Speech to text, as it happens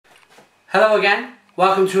Hello again,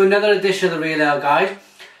 welcome to another edition of the Real Ale Guide.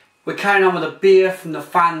 We're carrying on with a beer from the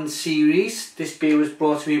Fan series. This beer was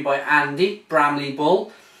brought to me by Andy, Bramley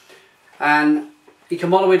Bull, and he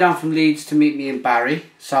came all the way down from Leeds to meet me in Barry,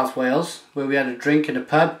 South Wales, where we had a drink in a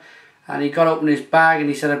pub, and he got open his bag and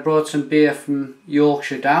he said, I brought some beer from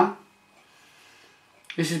Yorkshire down.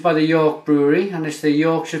 This is by the York Brewery and it's the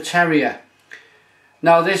Yorkshire Terrier.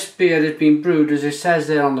 Now this beer has been brewed, as it says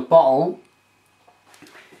there on the bottle,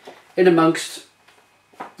 in amongst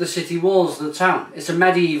the city walls of the town. It's a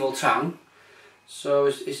medieval town, so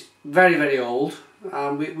it's very, very old.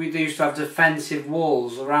 We used to have defensive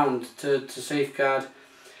walls around to safeguard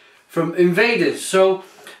from invaders. So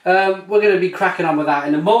we're going to be cracking on with that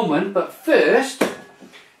in a moment, but first,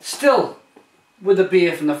 still with the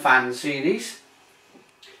beer from the Fan series,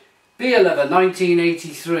 Beer Lover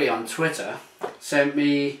 1983 on Twitter sent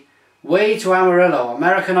me Way to Amarillo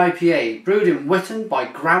American IPA, brewed in Whitton by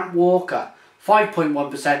Grant Walker, 5.1%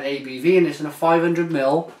 ABV, and it's in a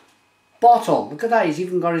 500ml bottle. Look at that, he's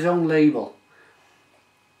even got his own label.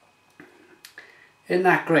 Isn't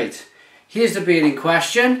that great? Here's the beer in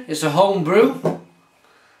question. It's a home brew.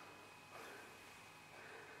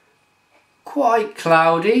 Quite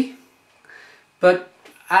cloudy, but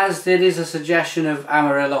as there is a suggestion of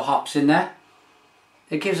Amarillo hops in there,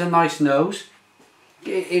 it gives a nice nose.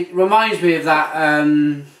 It reminds me of that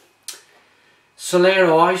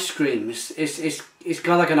Solero ice cream. It's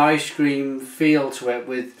got like an ice cream feel to it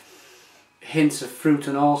with hints of fruit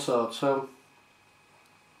and all sorts. So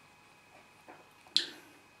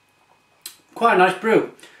quite a nice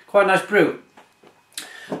brew. Quite a nice brew.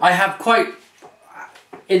 I have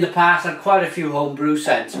in the past had quite a few home brews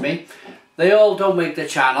sent to me. They all don't make the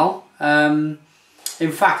channel. In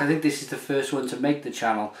fact, I think this is the first one to make the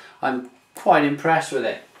channel. I'm quite impressed with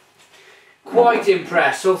it. Quite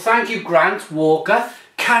impressed. So thank you, Grant Walker.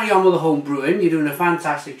 Carry on with the home brewing. You're doing a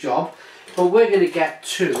fantastic job. But we're going to get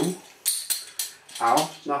to... Ow,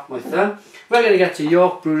 knocked my thumb. We're going to get to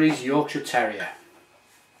York Brewery's Yorkshire Terrier.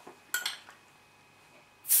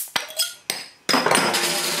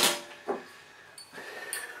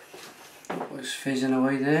 That was fizzing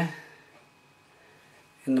away there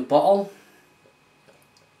in the bottle.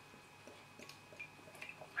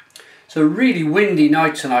 So really windy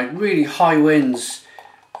night tonight, really high winds.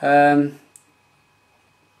 Must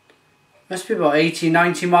be about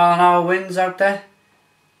 80-90 mile an hour winds out there.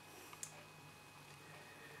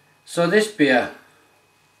 So this beer,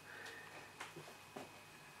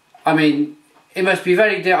 I mean, it must be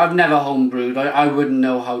very, I've never home brewed, I wouldn't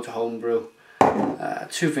know how to home brew.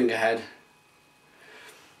 Two finger head.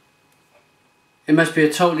 It must be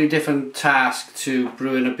a totally different task to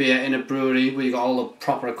brewing a beer in a brewery where you've got all the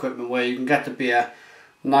proper equipment, where you can get the beer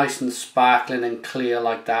nice and sparkling and clear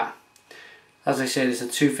like that. As I said, it's a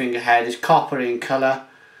two finger head, it's coppery in colour.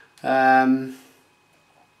 It's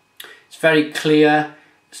very clear,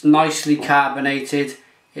 it's nicely carbonated,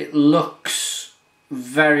 it looks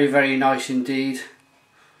very, very nice indeed.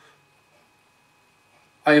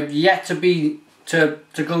 I have yet to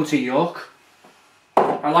go to York.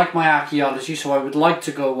 I like my archaeology, so I would like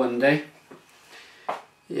to go one day.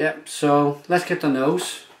 Yep, so let's get the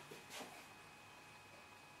nose.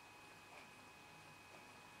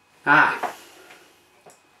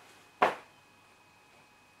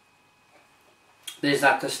 There's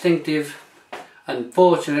that distinctive,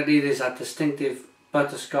 unfortunately there's that distinctive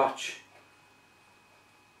butterscotch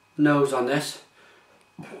nose on this.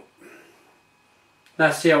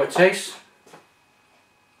 Let's see how it tastes.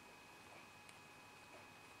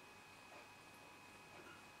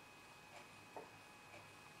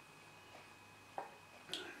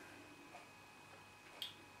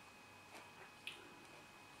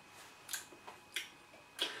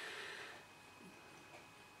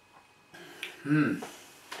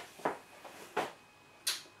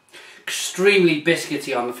 Extremely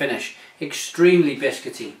biscuity on the finish. Extremely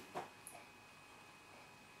biscuity.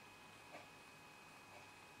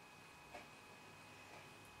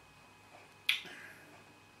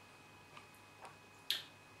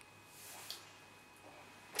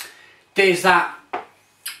 There's that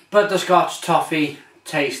butterscotch toffee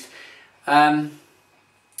taste.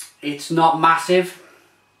 It's not massive.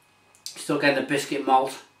 Still get the biscuit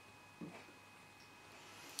malt.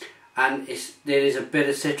 And there is a bit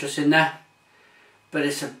of citrus in there, but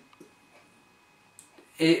there's a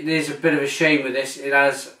bit of a shame with this. It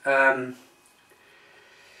has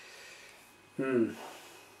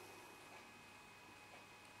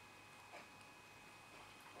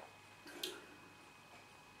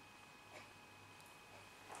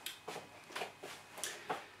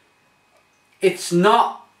it's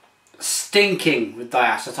not stinking with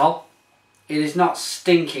diacetyl. it is not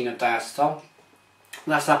stinking of diacetyl.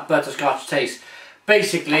 That's that butterscotch taste.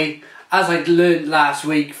 Basically, as I learned last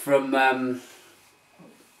week from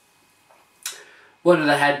one of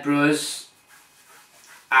the head brewers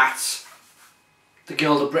at the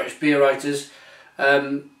Guild of British Beer Writers,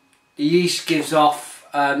 the yeast gives off,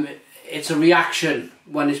 it's a reaction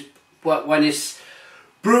when it's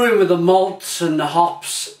brewing with the malts and the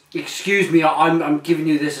hops. Excuse me, I'm giving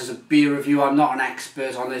you this as a beer review. I'm not an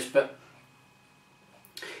expert on this, but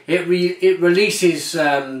it releases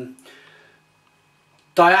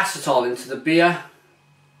diacetyl into the beer,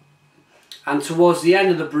 and towards the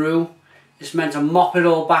end of the brew it's meant to mop it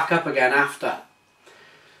all back up again after.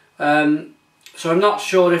 So I'm not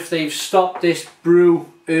sure if they've stopped this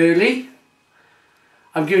brew early.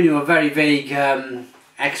 I'm giving you a very vague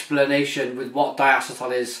explanation with what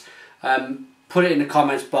diacetyl is. Put it in the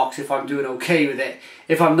comments box if I'm doing okay with it.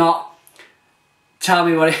 If I'm not, tell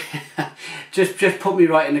me what it just put me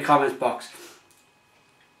right in the comments box.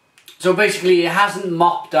 So basically it hasn't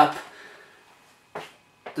mopped up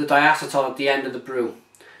the diacetyl at the end of the brew.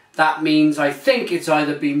 That means I think it's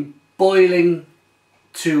either been boiling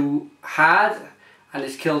too hard and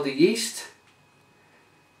it's killed the yeast.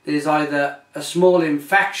 There's either a small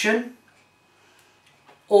infection,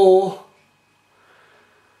 or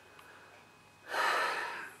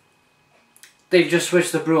they've just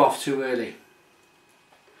switched the brew off too early.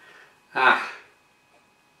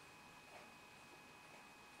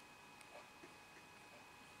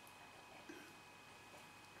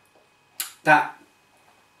 That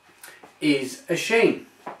is a shame.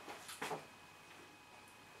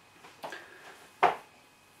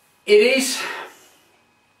 It is.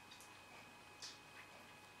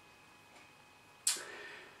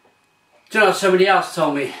 Do you know, somebody else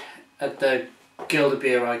told me at the Guild of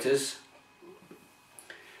Beer Writers,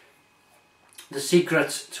 the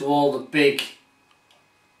secret to all the big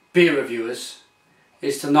beer reviewers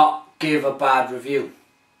is to not give a bad review.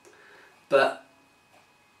 But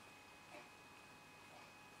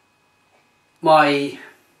my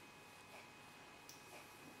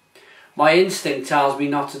instinct tells me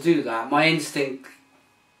not to do that. My instinct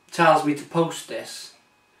tells me to post this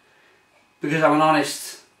because I'm an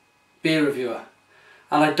honest beer reviewer,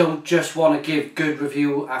 and I don't just want to give good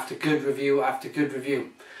review after good review after good review.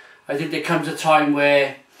 I think there comes a time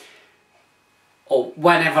where, or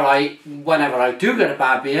whenever I do get a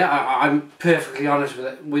bad beer, I'm perfectly honest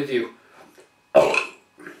with you.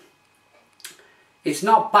 It's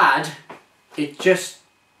not bad. It just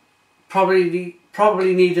probably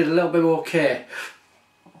needed a little bit more care.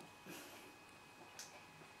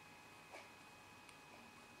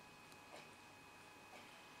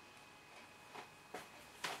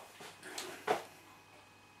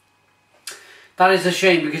 That is a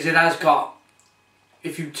shame, because it has got,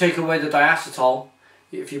 if you take away the diacetyl,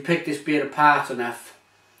 if you pick this beer apart enough,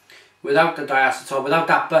 without the diacetyl, without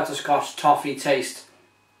that butterscotch toffee taste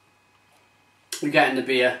you get in the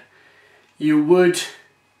beer, you would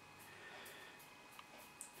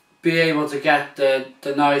be able to get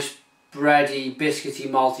the nice bready, biscuity,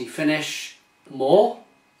 malty finish more.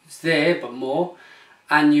 It's there, but more.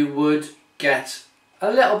 And you would get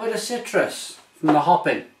a little bit of citrus from the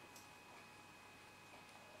hopping.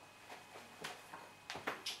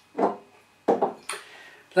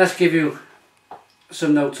 Let's give you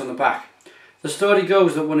some notes on the back. The story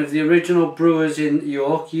goes that one of the original brewers in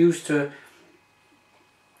York used to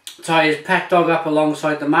tie his pet dog up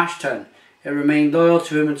alongside the mash tun. It remained loyal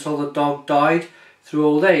to him until the dog died through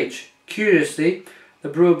old age. Curiously, the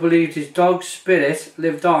brewer believed his dog's spirit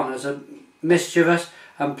lived on as a mischievous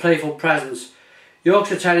and playful presence.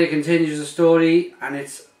 Yorkshire Terrier continues the story, and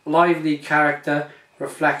its lively character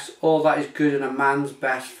reflects all that is good in a man's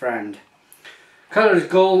best friend. Colour is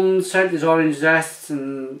golden, scent is orange zest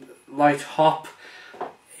and light hop.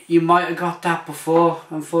 You might have got that before,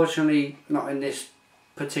 unfortunately not in this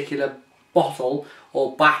particular bottle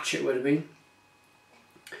or batch it would have been.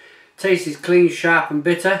 Taste is clean, sharp and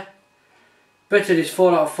bitter. Bitter is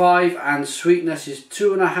 4 out of 5 and sweetness is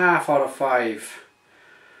 2.5 out of 5.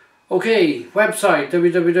 Okay, website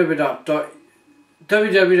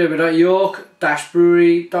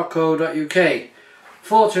www.york-brewery.co.uk.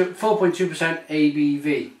 4.2%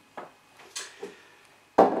 ABV.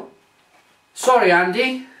 Sorry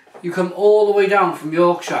Andy, you come all the way down from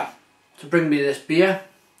Yorkshire to bring me this beer,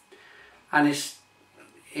 and it's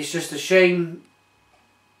just a shame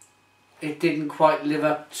it didn't quite live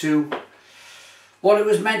up to what it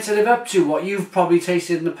was meant to live up to, what you've probably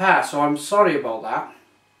tasted in the past, so I'm sorry about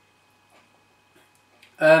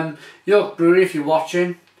that. York Brewery, if you're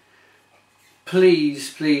watching,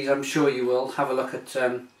 please, I'm sure you will, have a look at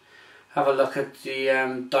have a look at the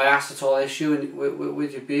diacetyl issue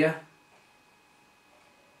with your beer.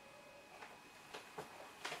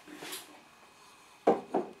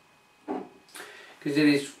 Because it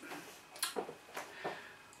is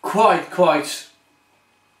quite,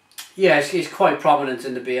 yeah, it's quite prominent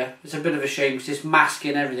in the beer. It's a bit of a shame because it's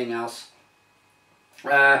masking everything else.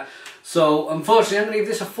 So unfortunately I'm going to give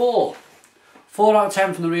this a 4. 4 out of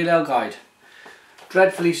 10 from the Real Ale Guide.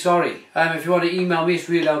 Dreadfully sorry. If you want to email me, it's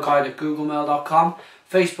realaleguide@googlemail.com.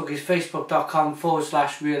 Facebook is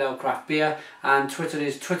facebook.com/realaleCraftBeer, and Twitter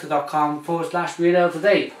is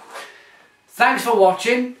twitter.com/realaletoday. Thanks for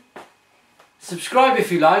watching. Subscribe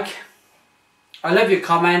if you like. I love your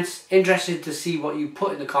comments. Interested to see what you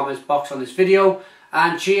put in the comments box on this video.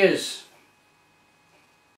 And cheers.